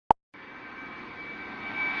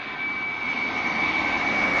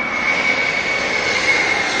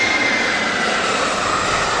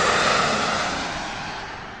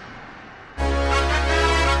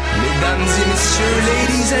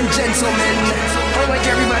like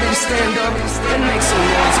everybody to stand up and make some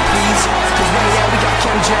noise, please. Cause right now we got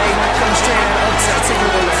Kim J coming straight out of Upside, take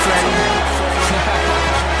it on a friend.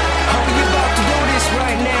 Oh, we about to do this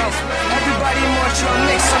right now. Everybody in Montreal,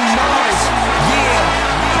 make some noise. Yeah.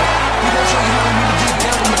 We gon' show you how we really get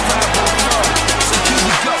down in the 5 So here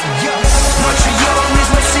we go, yo. Montreal is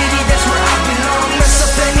my city, that's where I belong. Mess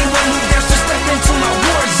up anyone who dares to step into my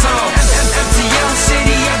war zone. MTL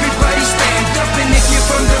city, everybody stand up. And if you're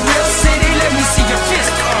from the real city, let me see your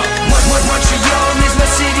fist up. Montreal is my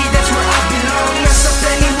city, that's where I belong. Mess up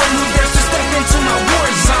anyone who dares to step into my war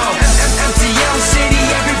zone. MTL city,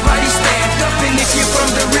 everybody stand up. And if you're from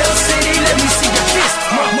the real city, let me see your fist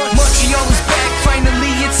up. Montreal is back,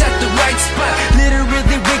 finally it's at the right spot.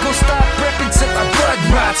 Literally we gon' stop prepping till our blood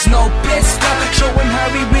rots. No pit stop, show 'em how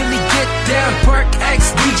we really get down. Park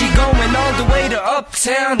X DJ going all the way to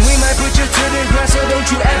Uptown. We might put you to the ground, so don't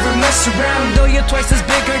you ever mess around. Though you're twice as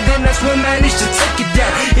bigger than us, we'll manage to take it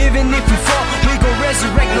down. Even if we fall, we gon'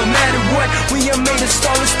 resurrect no matter what. We are made of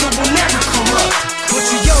stone and still will never corrupt.